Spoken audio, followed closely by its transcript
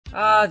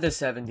Ah, the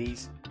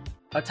 70s.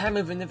 A time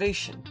of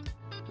innovation,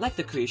 like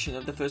the creation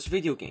of the first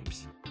video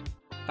games.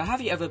 But have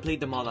you ever played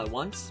them all at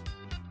once?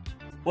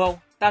 Well,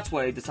 that's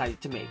what I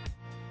decided to make.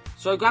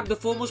 So I grabbed the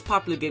four most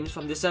popular games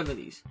from the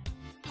 70s.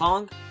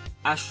 Pong,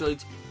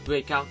 Asteroids,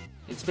 Breakout,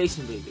 and Space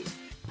Invaders.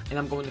 And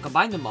I'm going to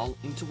combine them all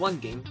into one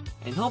game,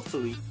 and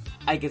hopefully,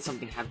 I get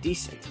something half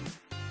decent.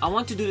 I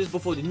want to do this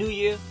before the new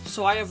year,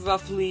 so I have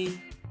roughly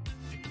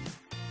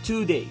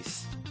 2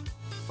 days.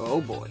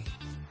 Oh boy.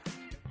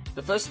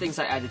 The first things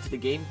I added to the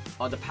game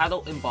are the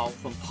paddle and ball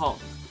from Pong.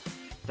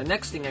 The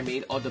next thing I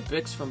made are the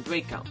bricks from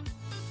Breakout.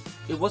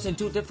 It wasn't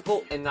too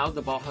difficult, and now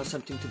the ball has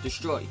something to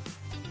destroy.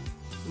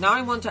 Now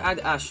I want to add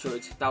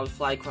asteroids that would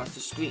fly across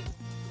the screen.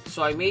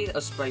 So I made a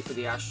sprite for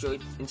the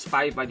asteroid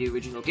inspired by the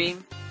original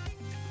game,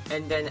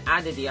 and then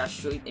added the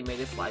asteroid and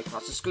made it fly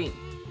across the screen.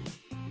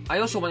 I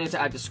also wanted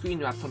to add the screen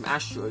wrap from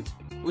asteroids,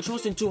 which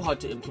wasn't too hard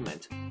to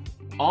implement.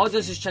 All it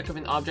does is check if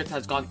an object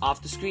has gone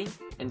off the screen,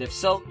 and if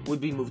so,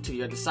 would be moved to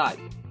the other side.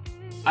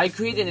 I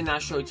created an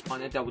asteroid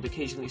spawner that would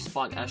occasionally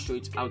spawn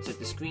asteroids outside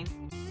the screen,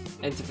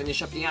 and to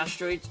finish up the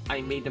asteroids,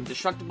 I made them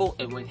destructible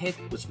and when hit,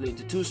 would split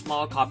into two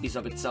smaller copies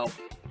of itself.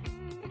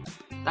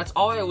 That's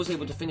all I was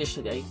able to finish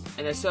today,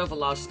 and I still have a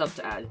lot of stuff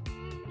to add.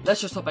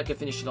 Let's just hope I can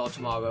finish it all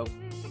tomorrow.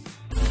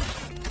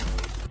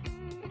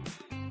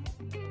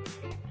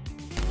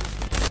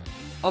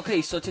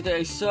 Okay, so today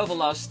I still have a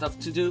lot of stuff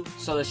to do,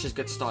 so let's just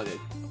get started.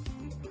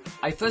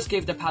 I first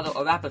gave the paddle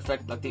a wrap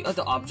effect like the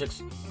other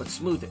objects, but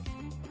smoothed it.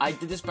 I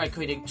did this by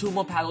creating two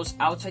more paddles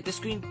outside the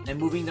screen and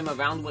moving them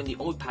around when the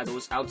old paddle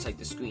is outside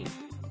the screen.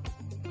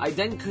 I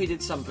then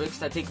created some bricks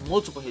that take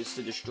multiple hits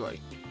to destroy.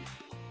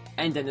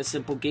 And then a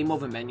simple game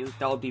over menu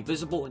that will be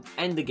visible and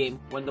end the game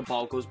when the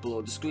ball goes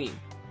below the screen.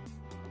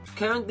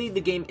 Currently the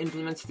game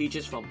implements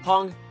features from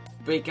Pong,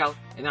 Breakout,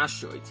 and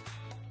Asteroids,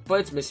 but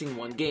it's missing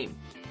one game,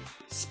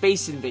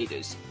 Space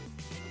Invaders.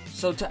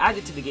 So to add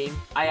it to the game,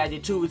 I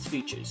added two of its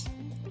features.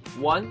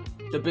 One,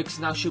 the bricks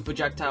now shoot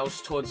projectiles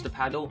towards the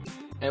paddle,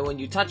 and when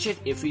you touch it,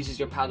 it freezes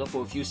your paddle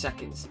for a few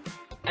seconds.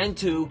 And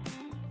two,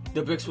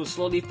 the bricks will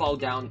slowly fall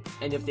down,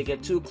 and if they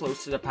get too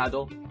close to the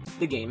paddle,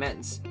 the game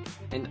ends.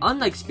 And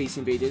unlike Space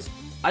Invaders,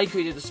 I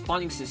created a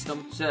spawning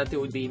system so that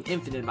there would be an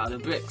infinite amount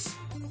of bricks.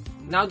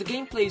 Now the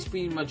gameplay is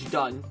pretty much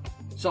done,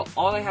 so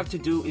all I have to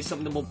do is some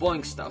of the more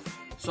boring stuff,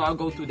 so I'll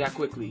go through that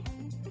quickly.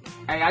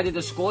 I added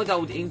a score that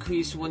would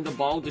increase when the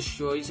ball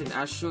destroys an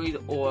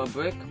asteroid or a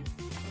brick.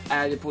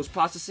 I added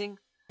post-processing.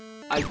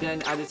 I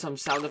then added some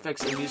sound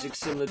effects and music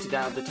similar to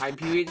that of the time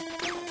period.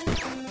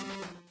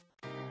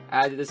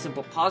 I added a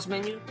simple pause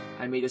menu.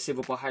 I made a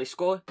savable high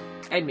score,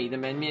 and made a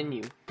main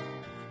menu.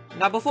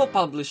 Now before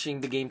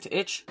publishing the game to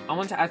itch, I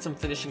want to add some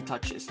finishing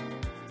touches.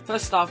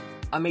 First off,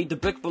 I made the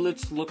brick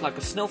bullets look like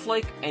a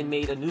snowflake and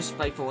made a new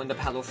sprite for when the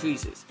paddle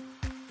freezes.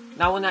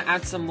 Now when I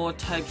add some more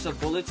types of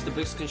bullets the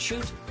bricks can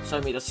shoot, so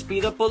I made a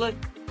speed up bullet,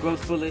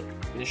 growth bullet,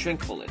 and a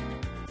shrink bullet.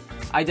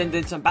 I then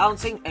did some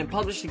balancing and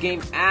published the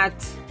game at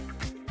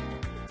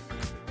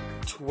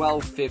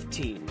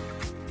 12:15.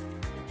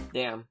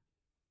 Damn.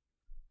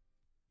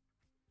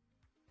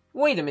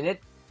 Wait a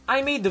minute,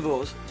 I made the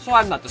rules, so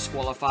I'm not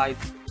disqualified.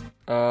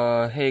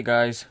 Hey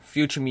guys,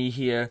 future me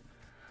here.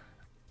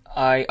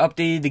 I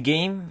updated the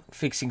game,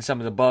 fixing some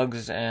of the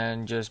bugs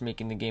and just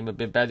making the game a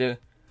bit better.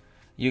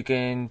 You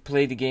can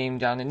play the game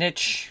down in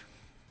itch.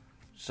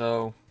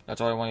 So,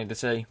 that's all I wanted to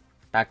say.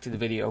 Back to the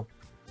video.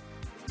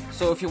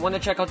 So if you want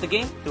to check out the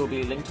game, there will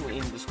be a link to it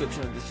in the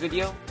description of this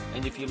video.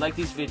 And if you like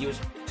these videos,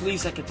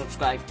 please like and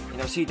subscribe.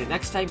 And I'll see you the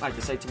next time I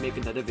decide to make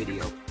another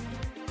video.